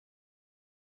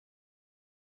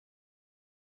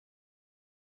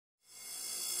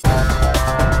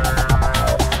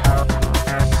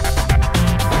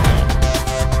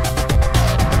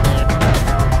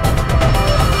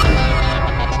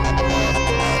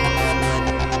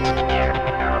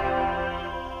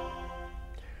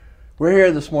We're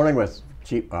here this morning with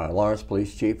Lawrence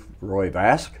Police Chief Roy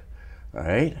Vasque, all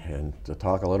right, and to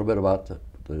talk a little bit about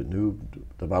the new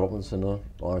developments in the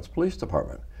Lawrence Police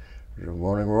Department. Good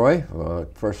morning, Roy.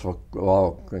 First of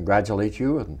all, congratulate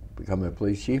you on becoming a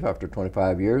police chief after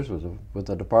 25 years with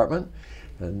the department.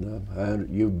 And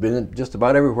you've been just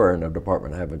about everywhere in the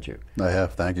department, haven't you? I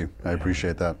have, thank you. I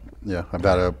appreciate that. Yeah, I've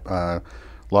had a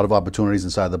lot of opportunities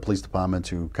inside the police department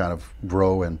to kind of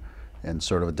grow and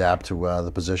sort of adapt to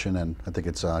the position, and I think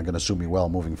it's going to suit me well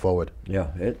moving forward.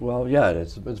 Yeah, it's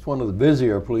one of the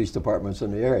busier police departments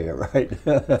in the area, right?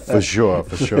 For sure,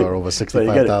 over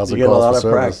 65,000 you get calls a lot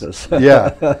for of service. Practice.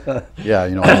 Yeah.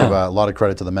 You know, I give a lot of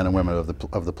credit to the men and women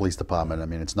of the police department. I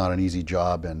mean, it's not an easy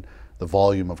job, and the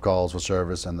volume of calls for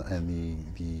service and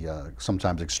the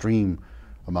sometimes extreme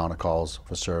amount of calls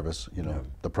for service, you know,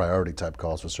 the priority type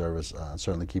calls for service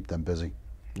certainly keep them busy.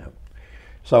 Yeah.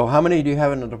 So how many do you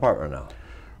have in the department now?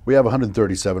 We have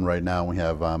 137 right now. We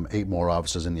have 8 more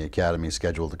officers in the academy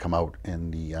scheduled to come out in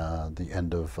the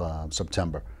end of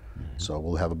September. Mm-hmm. So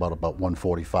we'll have about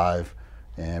 145,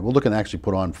 and we're looking to actually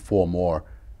put on 4 more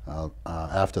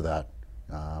after that,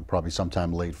 probably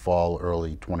sometime late fall,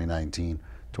 early 2019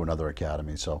 to another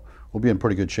academy. So we'll be in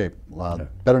pretty good shape.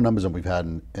 Better numbers than we've had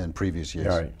in previous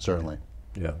years, certainly.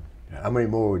 Yeah. How many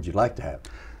more would you like to have?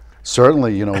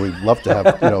 Certainly, you know, we'd love to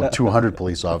have 200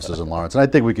 police officers in Lawrence, and I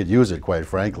think we could use it, quite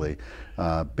frankly,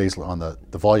 based on the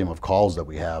volume of calls that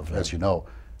we have. As you know,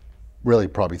 really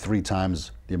probably 3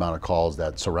 times the amount of calls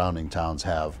that surrounding towns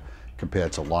have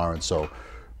compared to Lawrence. So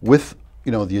with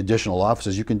the additional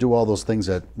officers, you can do all those things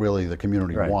that really the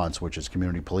community wants, which is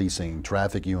community policing,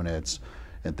 traffic units,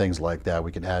 and things like that.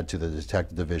 We can add to the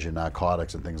detective division,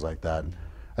 narcotics, and things like that.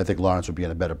 I think Lawrence would be in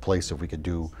a better place if we could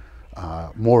do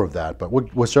more of that, but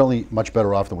we're certainly much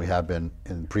better off than we have been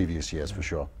in previous years, for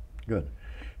sure. Good.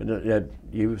 And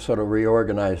you sort of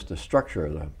reorganized the structure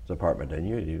of the department, didn't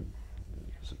you?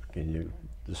 Can you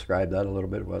describe that a little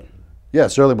bit? Yeah,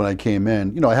 certainly when I came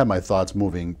in, I had my thoughts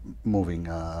moving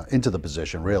into the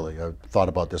position, really. I thought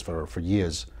about this for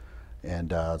years.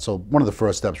 And so one of the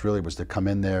first steps really was to come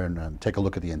in there and take a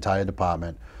look at the entire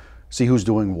department, see who's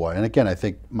doing what. And again, I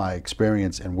think my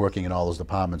experience in working in all those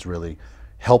departments really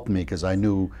helped me, because I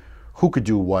knew who could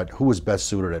do what, who was best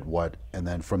suited at what, and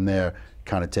then from there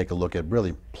kind of take a look at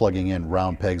really plugging in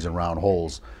round pegs and round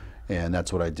holes, and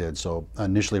that's what I did. So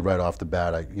initially, right off the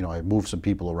bat, I moved some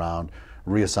people around,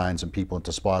 reassigned some people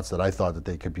into spots that I thought that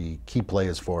they could be key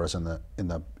players for us in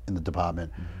the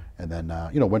department, and then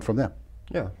went from there.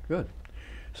 Yeah, good.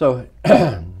 So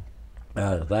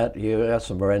that you have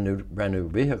some brand new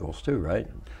vehicles too, right?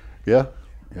 Yeah.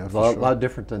 Yeah, a lot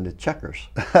different than the checkers.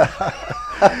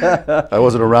 I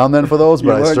wasn't around then for those,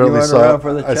 but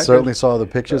I certainly saw the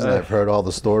pictures, and I've heard all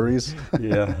the stories.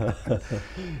 Yeah,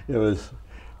 it was,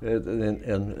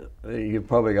 and you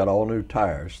probably got all new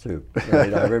tires too.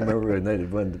 Right? I remember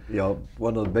when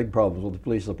one of the big problems with the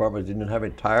police department, they didn't have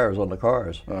any tires on the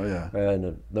cars. Oh yeah,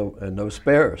 and no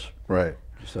spares. Right.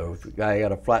 So if a guy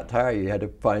got a flat tire, you had to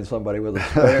find somebody with a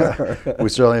spare. We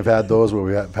certainly have had those where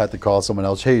we have had to call someone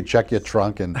else. Hey, check your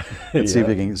trunk and see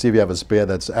if you have a spare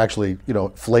that's actually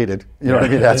inflated. You know what I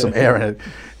mean? Had some air in it,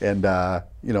 and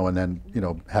and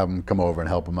then have them come over and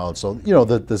help them out. So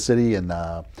the city and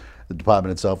the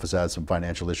department itself has had some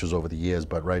financial issues over the years,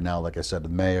 but right now, like I said, the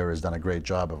mayor has done a great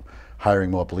job of hiring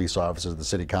more police officers. The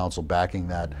city council backing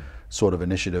that sort of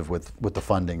initiative with the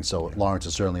funding. So Lawrence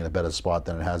is certainly in a better spot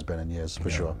than it has been in years, for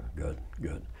sure.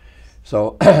 Good.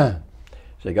 So, so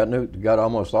you got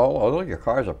almost all your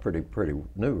cars are pretty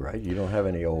new, right? You don't have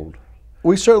any old.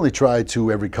 We certainly try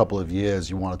to every couple of years.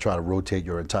 You want to try to rotate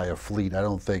your entire fleet. I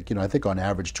don't think I think on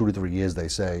average 2 to 3 years they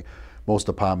say most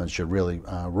departments should really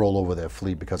roll over their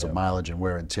fleet because of mileage and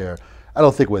wear and tear. I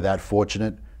don't think we're that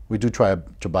fortunate. We do try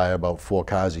to buy about 4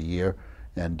 cars a year,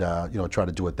 and try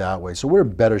to do it that way. So we're in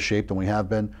better shape than we have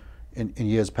been in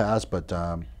years past, but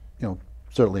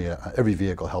certainly every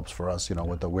vehicle helps for us,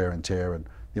 with the wear and tear and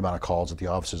the amount of calls that the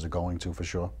officers are going to, for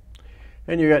sure.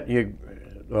 And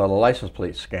the license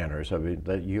plate scanners. I mean,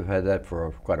 you've had that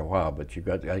for quite a while, but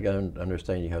I got to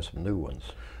understand you have some new ones.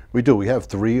 We do. We have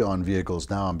 3 on vehicles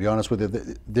now. And to be honest with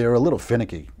you, they're a little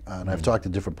finicky. And I've talked to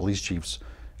different police chiefs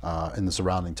in the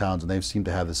surrounding towns, and they seem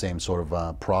to have the same sort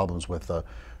of problems with the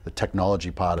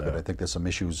technology part of it. I think there's some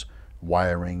issues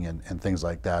wiring and things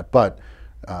like that. But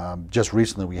just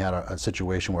recently we had a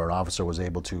situation where an officer was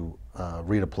able to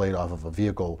read a plate off of a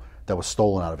vehicle that was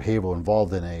stolen out of Haverhill,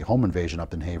 involved in a home invasion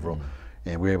up in Haverhill.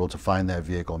 And we were able to find that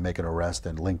vehicle and make an arrest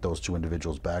and link those 2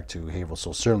 individuals back to Haverhill.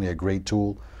 So certainly a great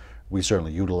tool. We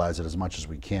certainly utilize it as much as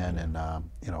we can, and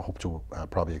hope to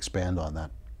probably expand on that.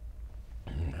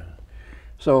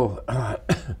 So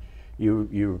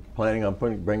you're planning on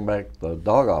bring back the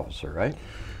dog officer, right?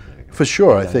 For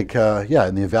sure, I think, yeah,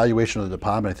 in the evaluation of the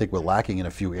department, I think we're lacking in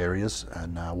a few areas,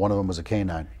 and one of them was a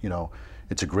canine. You know,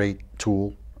 it's a great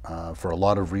tool for a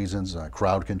lot of reasons,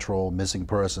 crowd control, missing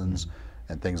persons,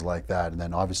 and things like that. And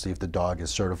then obviously if the dog is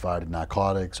certified in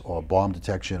narcotics or bomb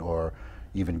detection or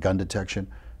even gun detection,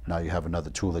 now you have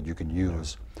another tool that you can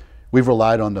use. We've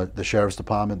relied on the Sheriff's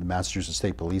Department, the Massachusetts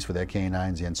State Police for their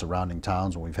canines and surrounding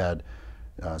towns when we've had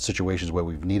situations where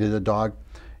we've needed a dog.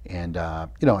 And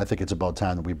you know, I think it's about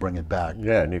time that we bring it back.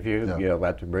 Yeah, and if you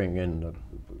have to bring in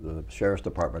the Sheriff's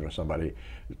Department or somebody,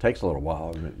 it takes a little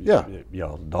while. Yeah, you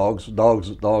know, dogs,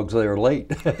 they're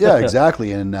late. Yeah,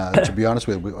 exactly. And to be honest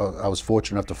with you, I was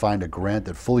fortunate enough to find a grant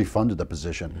that fully funded the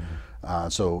position.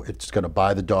 So it's going to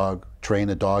buy the dog, train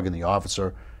the dog and the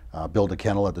officer, build a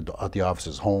kennel at the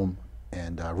officer's home,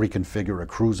 and reconfigure a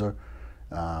cruiser.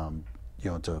 You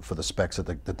know, for the specs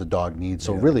that the dog needs.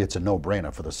 So really, it's a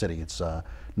no-brainer for the city. It's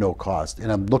no cost,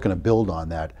 and I'm looking to build on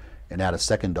that and add a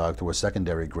second dog through a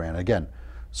secondary grant. Again,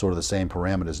 sort of the same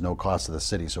parameters, no cost to the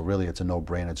city. So really, it's a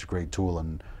no-brainer. It's a great tool,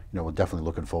 and you know, we're definitely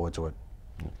looking forward to it.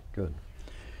 Good.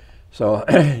 So,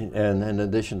 and in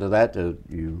addition to that,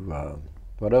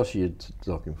 what else are you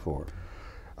looking for?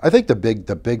 I think the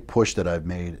big push that I've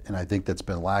made, and I think that's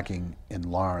been lacking in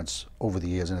Lawrence over the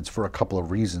years, and it's for a couple of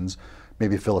reasons,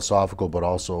 maybe philosophical, but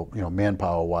also, you know,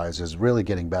 manpower-wise, is really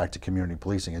getting back to community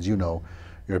policing. As you know,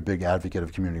 you're a big advocate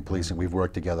of community policing. We've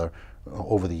worked together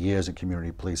over the years in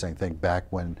community policing. I think back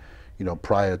when, you know,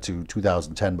 prior to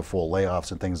 2010, before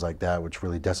layoffs and things like that, which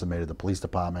really decimated the police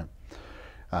department.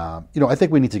 You know, I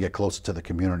think we need to get closer to the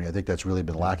community. I think that's really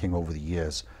been lacking over the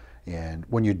years. And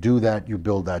when you do that, you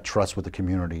build that trust with the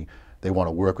community. They want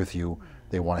to work with you.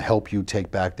 They want to help you take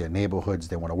back their neighborhoods.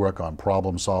 They want to work on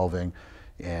problem solving.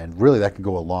 And really that can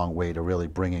go a long way to really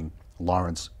bringing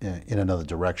Lawrence in another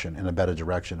direction, in a better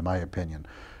direction, in my opinion.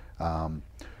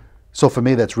 So for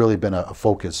me, that's really been a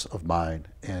focus of mine,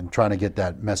 and trying to get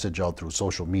that message out through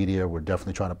social media. We're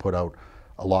definitely trying to put out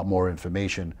a lot more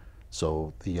information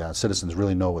so the citizens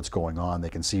really know what's going on. They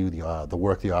can see the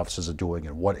work the officers are doing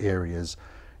in what areas,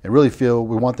 and really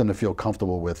we want them to feel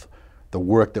comfortable with the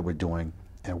work that we're doing.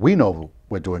 And we know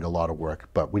we're doing a lot of work,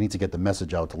 but we need to get the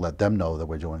message out to let them know that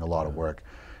we're doing a lot of work.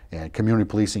 And community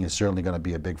policing is certainly going to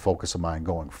be a big focus of mine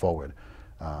going forward.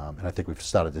 And I think we've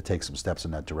started to take some steps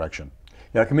in that direction.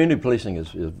 Yeah, community policing is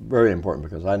very important,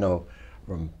 because I know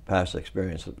from past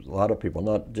experience that a lot of people,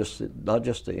 not just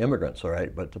the immigrants, all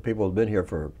right, but the people who've been here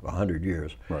for 100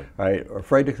 years, right, are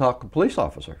afraid to talk to a police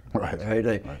officer. Right.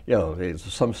 You know,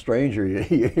 it's some stranger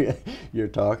you're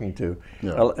talking to.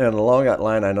 Yeah. And along that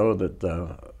line, I know that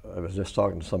I was just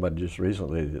talking to somebody just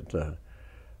recently that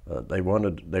they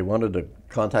wanted to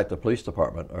contact the police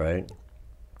department, all right,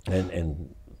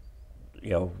 and you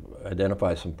know,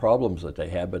 identify some problems that they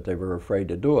had, but they were afraid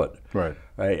to do it. Right.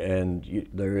 Right. And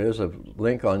there is a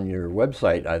link on your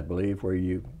website, I believe, where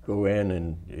you go in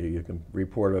and you can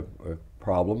report a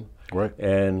problem. Right.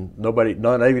 And not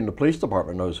even the police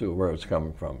department knows where it's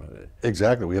coming from.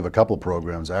 Exactly. We have a couple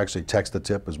programs. Actually, Text the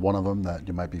Tip is one of them that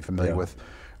you might be familiar with,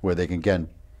 where they can, again,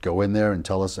 go in there and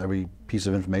tell us every piece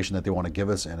of information that they want to give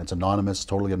us, and it's anonymous,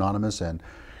 totally anonymous. And,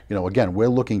 you know, again, we're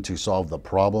looking to solve the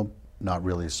problem, not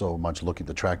really so much looking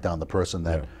to track down the person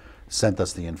that sent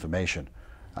us the information.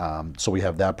 So we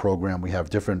have that program. We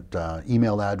have different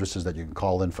email addresses that you can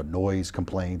call in for noise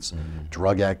complaints,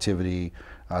 drug activity.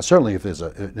 Certainly if there's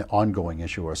an ongoing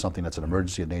issue or something that's an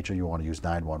emergency of nature, you want to use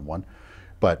 911.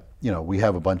 But, you know, we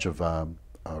have a bunch of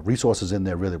resources in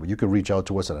there really where you can reach out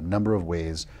to us in a number of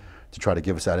ways to try to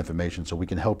give us that information so we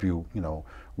can help you, you know,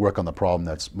 work on the problem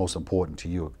that's most important to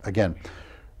you. Again,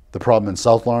 the problem in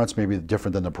South Lawrence may be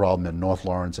different than the problem in North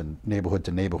Lawrence, and neighborhood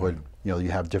to neighborhood, you know, you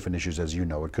have different issues, as you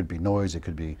know. It could be noise, it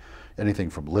could be anything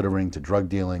from littering to drug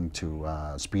dealing to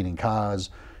speeding cars,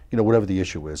 you know, whatever the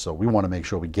issue is. So we want to make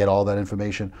sure we get all that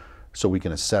information so we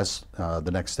can assess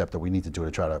the next step that we need to do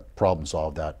to try to problem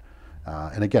solve that.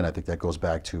 And again, I think that goes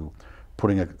back to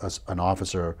putting an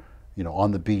officer, you know,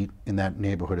 on the beat in that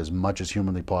neighborhood as much as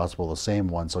humanly possible, the same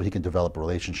one, so he can develop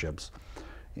relationships.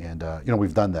 And you know,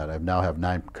 we've done that. I now have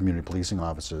 9 community policing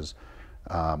officers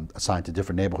assigned to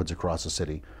different neighborhoods across the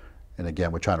city. And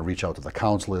again, we're trying to reach out to the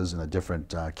counselors and the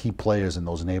different key players in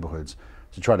those neighborhoods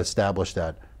to try to establish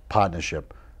that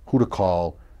partnership, who to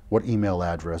call, what email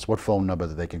address, what phone number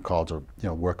that they can call to, you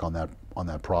know, work on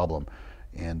that problem.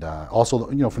 And also,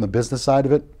 you know, from the business side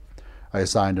of it, I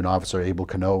assigned an officer, Abel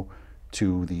Cano,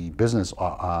 to the business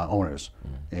owners.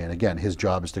 And again, his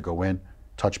job is to go in,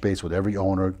 touch base with every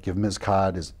owner, give him his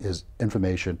card, his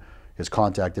information. his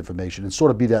contact information, and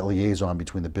sort of be that liaison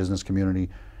between the business community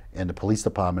and the police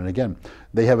department. And again,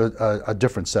 they have a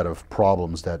different set of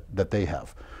problems that they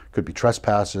have. Could be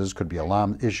trespassers, could be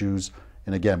alarm issues,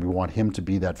 and again, we want him to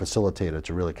be that facilitator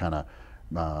to really kind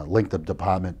of link the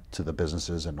department to the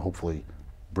businesses and hopefully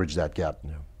bridge that gap.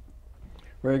 Yeah.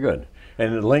 Very good.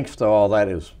 And the links to all that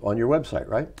is on your website,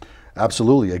 right?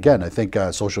 Absolutely. Again, I think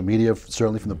social media,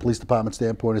 certainly from the police department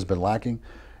standpoint, has been lacking.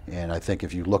 And I think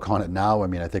if you look on it now, I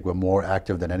mean, I think we're more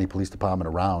active than any police department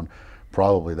around,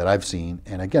 probably, that I've seen.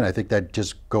 And again, I think that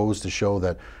just goes to show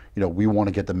that, you know, we want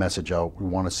to get the message out. We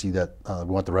want to see that, we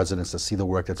want the residents to see the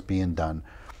work that's being done.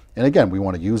 And again, we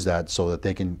want to use that so that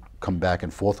they can come back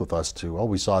and forth with us to, oh,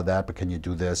 we saw that, but can you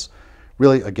do this?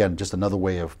 Really, again, just another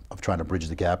way of trying to bridge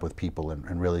the gap with people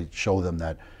and really show them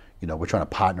that, you know, we're trying to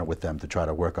partner with them to try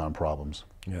to work on problems.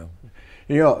 Yeah.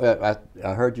 You know,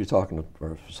 I heard you talking,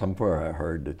 or somewhere I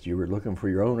heard that you were looking for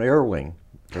your own air wing.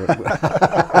 That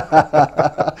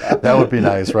would be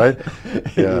nice, right?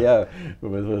 Yeah, yeah,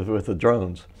 with the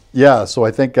drones. Yeah, so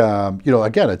I think, you know,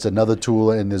 again, it's another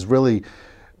tool, and there's really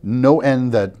no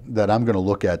end that I'm going to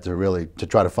look at to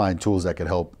try to find tools that can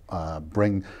help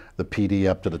bring the PD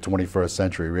up to the 21st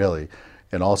century, really,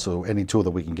 and also any tool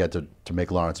that we can get to make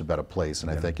Lawrence a better place.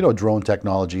 And I think, you know, drone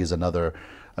technology is another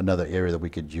area that we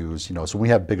could use. You know, so when we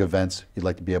have big events, you'd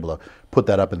like to be able to put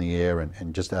that up in the air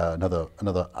and just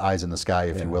another eyes in the sky,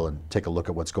 if you will, and take a look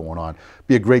at what's going on.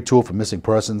 Be a great tool for missing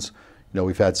persons. You know,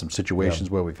 we've had some situations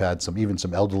where we've had even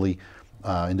some elderly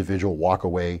individual walk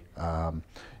away,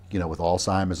 you know, with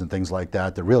Alzheimer's and things like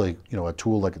that. That really, you know, a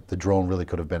tool like the drone really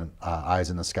could have been eyes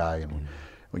in the sky. And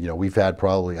you know, we've had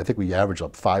probably, I think we average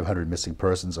up 500 missing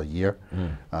persons a year.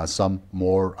 Some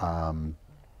more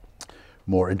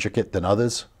intricate than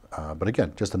others. But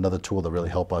again, just another tool to really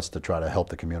help us to try to help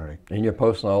the community. And you're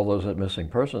posting all those missing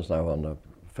persons now on the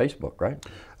Facebook, right?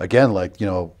 Again, like, you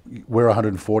know, we're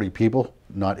 140 people,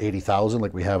 not 80,000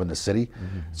 like we have in the city.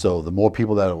 So the more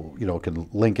people that, you know, can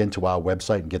link into our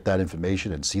website and get that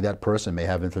information and see that person may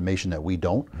have information that we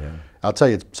don't. I'll tell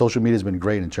you, social media has been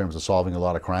great in terms of solving a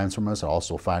lot of crimes from us and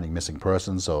also finding missing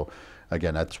persons. So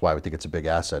again, that's why we think it's a big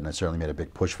asset, and I certainly made a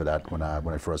big push for that when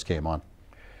I first came on.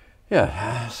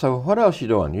 Yeah. So what else you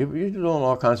doing? You're doing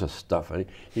all kinds of stuff.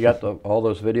 You got all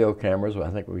those video cameras. I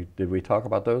think did we talk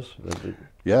about those?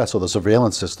 Yeah. So the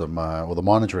surveillance system, or the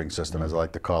monitoring system, as I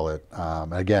like to call it.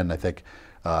 And again, I think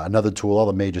another tool. All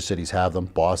the major cities have them.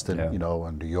 Boston, you know,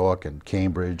 and New York, and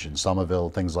Cambridge, and Somerville,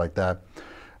 things like that.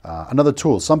 Another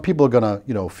tool. Some people are gonna,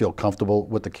 you know, feel comfortable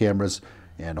with the cameras,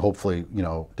 and hopefully, you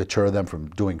know, deter them from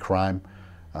doing crime.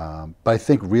 But I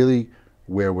think really,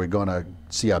 where we're going to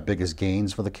see our biggest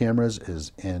gains for the cameras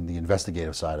is in the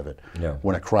investigative side of it.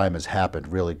 When a crime has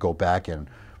happened, really go back and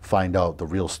find out the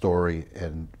real story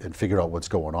and figure out what's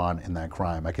going on in that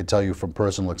crime. I can tell you from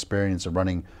personal experience of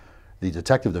running the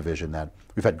detective division that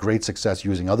we've had great success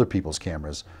using other people's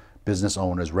cameras, business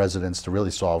owners, residents, to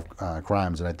really solve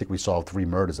crimes. And I think we solved 3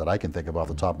 murders that I can think of off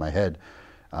the top of my head,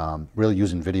 really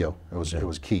using video. It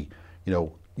was key. You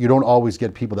know, you don't always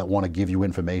get people that want to give you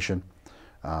information.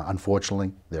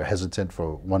 Unfortunately, they're hesitant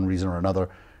for one reason or another.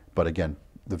 But again,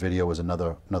 the video is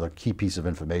another key piece of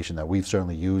information that we've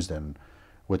certainly used, and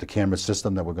with the camera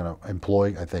system that we're going to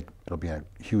employ, I think it'll be a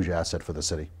huge asset for the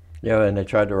city. Yeah, and they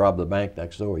tried to rob the bank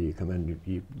next door. You come in,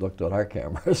 you looked at our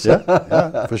cameras.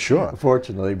 Yeah, for sure.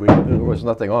 Fortunately, there was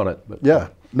nothing on it. But yeah,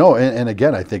 no, and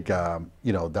again, I think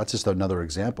you know, that's just another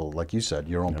example, like you said,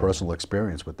 your own personal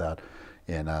experience with that.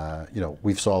 And you know,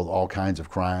 we've solved all kinds of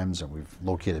crimes, and we've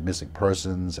located missing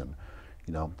persons, and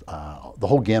you know, the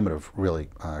whole gamut of really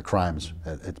crimes.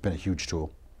 It's been a huge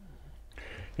tool.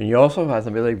 And you also, I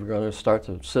believe, we're going to start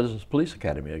the Citizens Police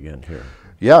Academy again here.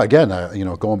 Yeah, again, you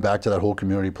know, going back to that whole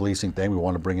community policing thing, we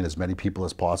want to bring in as many people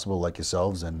as possible, like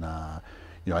yourselves. And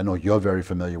you know, I know you're very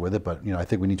familiar with it, but you know, I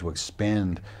think we need to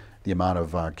expand the amount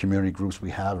of community groups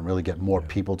we have and really get more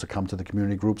people to come to the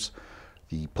community groups.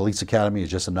 The Police Academy is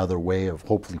just another way of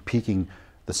hopefully piquing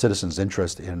the citizens'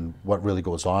 interest in what really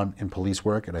goes on in police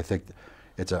work. And I think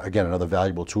it's, again, another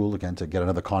valuable tool, again, to get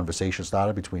another conversation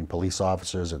started between police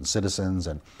officers and citizens,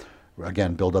 and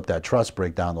again, build up that trust,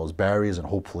 break down those barriers, and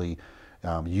hopefully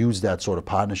use that sort of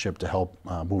partnership to help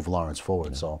move Lawrence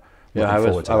forward. So yeah,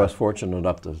 I was fortunate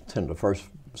enough to attend the first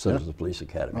Citizens Police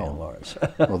Academy in Lawrence.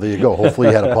 Well, there you go. Hopefully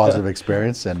you had a positive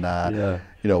experience, and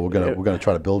you know, we're gonna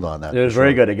try to build on that. It was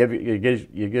very good. It gives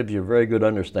you a very good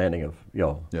understanding of, you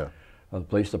know, of the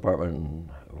police department and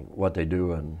what they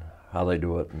do and how they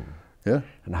do it,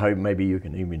 and how maybe you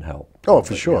can even help. Oh,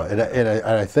 for sure. And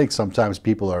I think sometimes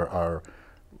people are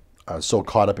so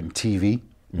caught up in TV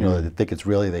You know, they think it's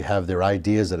really, they have their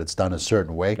ideas that it's done a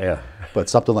certain way. Yeah. But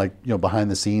something like, you know,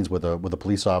 behind the scenes with a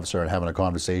police officer and having a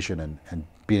conversation and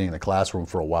being in the classroom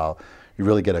for a while, you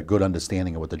really get a good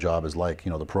understanding of what the job is like,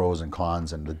 you know, the pros and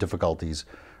cons and the difficulties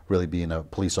really being a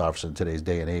police officer in today's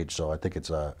day and age. So I think it's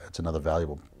another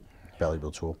valuable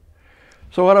tool.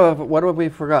 So what have we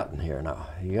forgotten here now?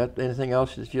 You got anything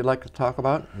else that you'd like to talk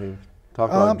about? Talk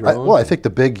about drones? Well, I think the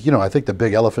big, you know, I think the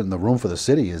big elephant in the room for the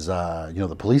city is, you know,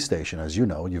 the police station. As you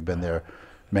know, you've been there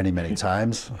many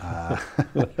times.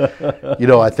 You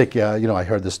know, I think, you know, I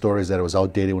heard the stories that it was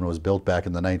outdated when it was built back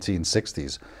in the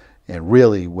 1960s, and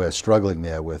really we're struggling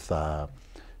there with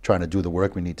trying to do the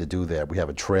work we need to do there. We have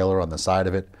a trailer on the side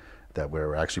of it that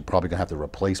we're actually probably going to have to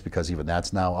replace because even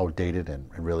that's now outdated and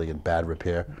really in bad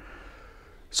repair.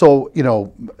 So, you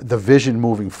know, the vision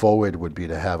moving forward would be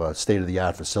to have a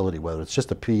state-of-the-art facility, whether it's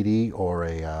just a PD or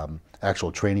a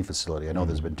actual training facility. I know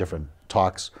there's been different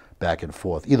talks back and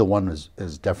forth. Either one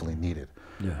is definitely needed.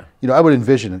 Yeah. You know, I would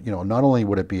envision, you know, not only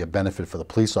would it be a benefit for the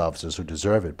police officers who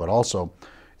deserve it, but also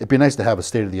it'd be nice to have a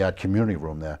state-of-the-art community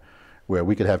room there where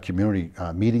we could have community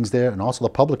meetings there, and also the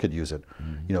public could use it,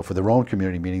 you know, for their own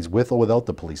community meetings with or without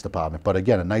the police department. But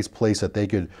again, a nice place that they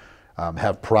could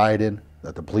have pride in,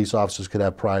 that the police officers could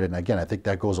have pride in. Again, I think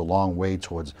that goes a long way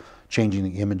towards changing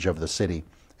the image of the city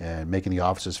and making the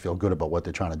officers feel good about what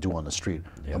they're trying to do on the street.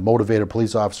 Yep. A motivated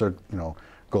police officer, you know,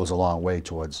 goes a long way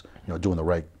towards, you know, doing the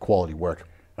right quality work.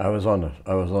 I was on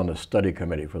the study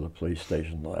committee for the police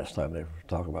station the last time they were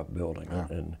talking about building, Yeah.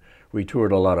 and we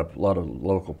toured a lot of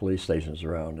local police stations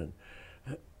around, and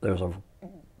there's a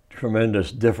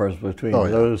tremendous difference between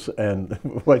those and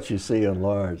what you see in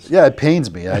Lawrence. Yeah, it pains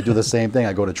me. I do the same thing.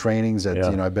 I go to trainings at,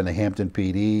 Yeah. you know, I've been to Hampton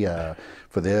PD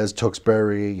for theirs,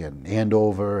 Tewksbury and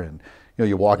Andover, and you know,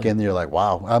 you walk in there, you're like,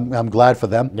 wow, I'm glad for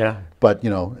them. Yeah. But you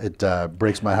know, it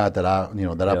breaks my heart that our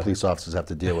police officers have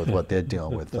to deal with what they're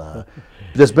dealing with.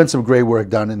 There's been some great work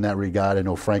done in that regard. I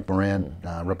know Frank Moran,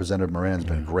 Representative Moran's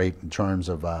been great in terms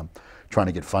of trying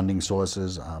to get funding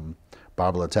sources.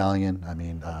 Barbara Italian, I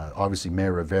mean, obviously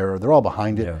Mayor Rivera, they're all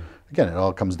behind it. Yeah. Again, it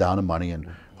all comes down to money, and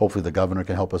hopefully the governor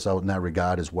can help us out in that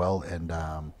regard as well. And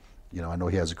you know, I know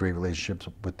he has a great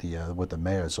relationship with the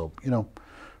mayor, so you know,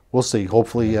 we'll see.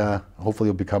 Hopefully, hopefully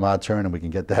it'll become our turn and we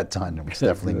can get that done. And it's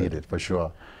definitely needed for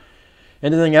sure.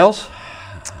 Anything else?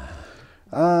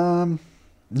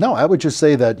 No, I would just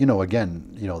say that, you know, again,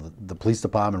 you know, the police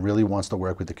department really wants to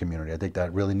work with the community. I think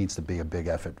that really needs to be a big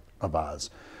effort of ours.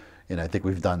 And I think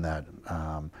we've done that.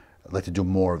 I'd like to do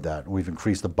more of that. We've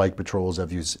increased the bike patrols,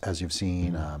 as you've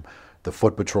seen, the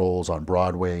foot patrols on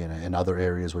Broadway and other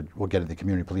areas. We're getting the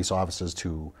community police officers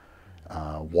to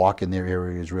walk in their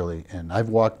areas, really. And I've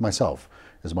walked myself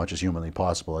as much as humanly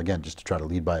possible, again, just to try to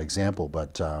lead by example,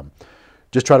 but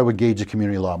just try to engage the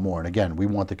community a lot more. And again, we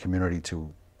want the community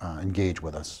to engage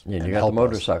with us. Yeah, and you got help the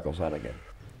motorcycles out again.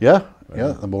 Yeah,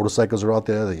 yeah, the motorcycles are out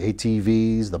there, the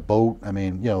ATVs, the boat. I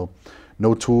mean, you know,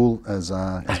 no tool is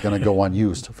going to go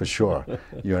unused for sure.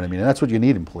 You know what I mean? And that's what you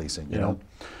need in policing. You know.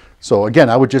 So again,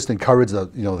 I would just encourage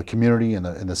the community and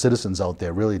the citizens out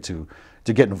there really to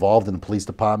get involved in the police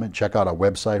department. Check out our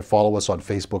website, follow us on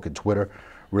Facebook and Twitter,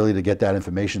 really to get that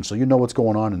information so you know what's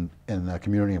going on in the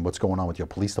community and what's going on with your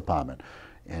police department.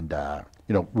 And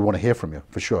you know, we want to hear from you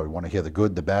for sure. We want to hear the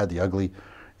good, the bad, the ugly.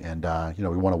 And you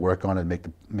know, we want to work on it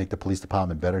and make the police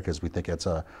department better, because we think it's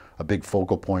a big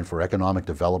focal point for economic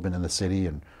development in the city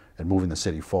and moving the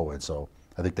city forward. So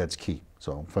I think that's key.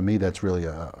 So for me, that's really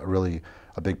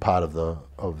a big part of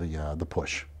the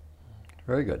push.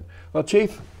 Very good. Well,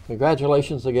 Chief,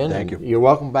 congratulations again. Thank you. You're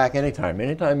welcome back anytime.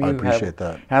 Anytime you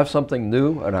have something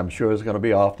new, and I'm sure it's going to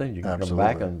be often, you can come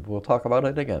back and we'll talk about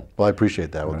it again. Well, I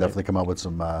appreciate that. We'll definitely come out with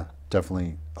some,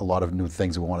 definitely a lot of new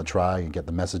things we want to try and get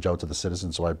the message out to the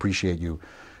citizens. So I appreciate you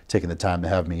taking the time to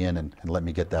have me in and let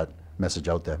me get that message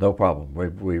out there. No problem.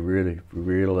 We really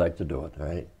like to do it. All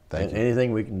right. Thank you.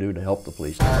 Anything we can do to help the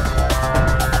police department.